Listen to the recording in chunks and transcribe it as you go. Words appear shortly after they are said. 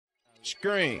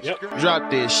Scream. Yep. Drop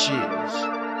that shit.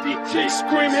 DJ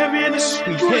Scream heavy in the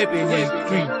street. Heavy in the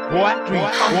street, boy.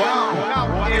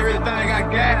 Everything I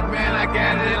got, man, I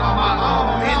got it on my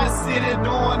own. In the city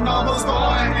doing numbers,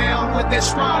 going ham with that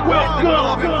strong.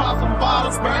 Welcome. Pop some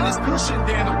bottles, burn this cushion,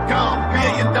 then I'm gone.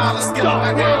 $1 billion skill,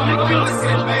 I got it.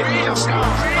 Baby, I'm gone.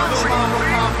 The mama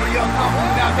called me up,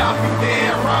 now Dolph, you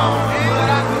dead wrong.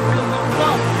 But I could feel the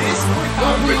flow. It's quick,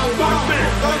 I'm real bomb.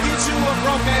 Go get you a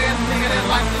broke ass nigga that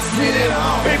like to sit at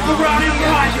home. Big Ferrari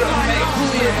fire.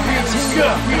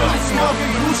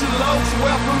 Smoking Gucci lows,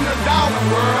 welcome to Dolph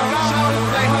world. Shawty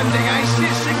say her nigga ain't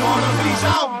shit, she gonna be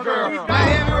Dolph girl. Now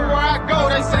everywhere I go,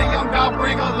 they say young Dolph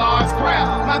bring a large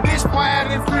crowd. My bitch quiet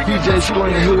and freaky. DJ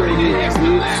Scream, who it is?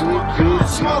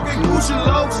 Smoking Gucci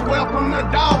lows, welcome to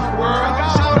Dolph world.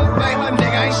 Shawty say her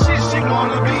nigga ain't shit, she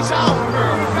gonna be Dolph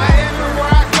girl. Now everywhere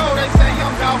I go, they say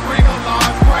young Dolph bring a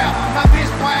large crowd. My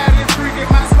bitch quiet and freaky,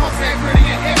 my smoke said pretty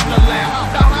and extra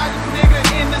loud. The hottest nigga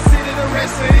in the city, the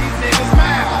rest of these niggas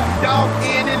mad. Dolph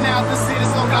in and out the city,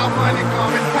 so Dolph money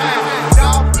coming pound.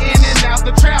 Dolph in and out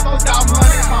the trap, so Dolph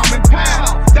money coming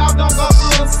pound. Dolph don't go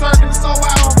through the circuit, so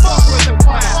I don't fuck with the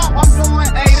clown. I'm doing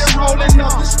 8 and rolling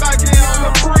up the spiky on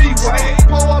the freeway.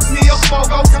 Pull up me a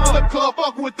photo, call the club,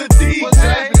 fuck with the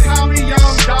DJ. Call me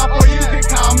young Dolph, or you can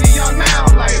call me young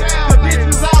now later. The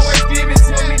bitches always give it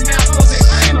to me now, so they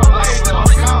ain't no later.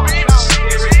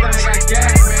 Everything I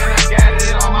got, man, I got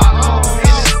it on my own.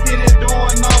 In the city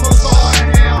doing numbers, going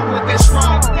ham with that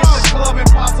strong. Hit the club and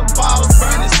pop some bottles,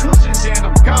 burn this cushion, then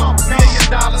I'm gone. $1 billion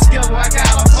skill, I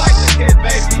got a flight ticket,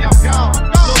 baby, I'm gone.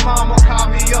 Lil' mama call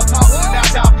me up, talking about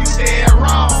Dolph, you dead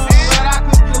wrong. But I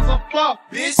could give a fuck,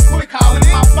 bitch, quit calling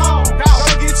my phone. Go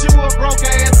get you a broke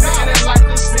ass nigga that like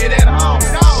to sit at home.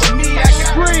 With me, I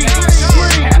got free.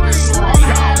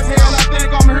 Hell, I think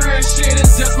I'm hearing shit,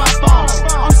 it's just my phone.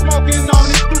 I'm smoking on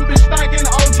this stupid stinking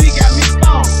OG, got me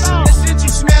stoned. That shit you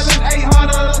smelling,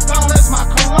 $800, my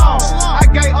cologne. I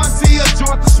gave auntie a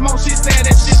joint to smoke, she said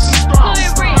that shit too strong.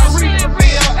 I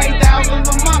refill 8,000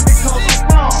 a month because it's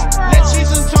wrong. That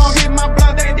cheese and tongue hit my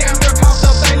blood, they damn near cost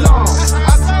up they long.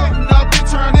 I took nothing,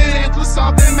 turned it into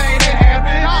something, made it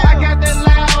happen. I got that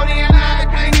loud and I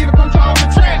can't even control the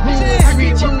traffic. I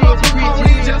get you up the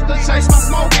police just to chase my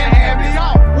smoking habit.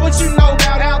 What you know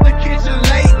about out the kitchen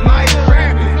late night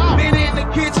rapping? Been in the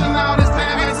kitchen all this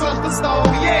time, ain't touched the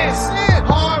stove, yes.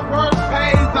 Hard work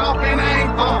pays off and I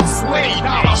ain't gonna sweat.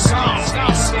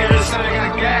 Everything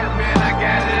I got, man, I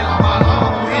got it on my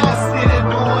own. In the city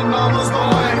doing numbers,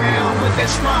 going ham with that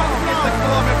strong. Hit the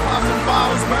club and pop some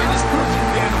bottles, burn this cushion,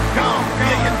 then I'm gone. $1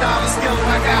 billion skill,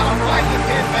 I got a flight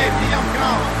ticket, baby, I'm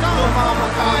gone. Lil' mama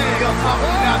call me up,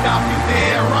 talking about Dolph.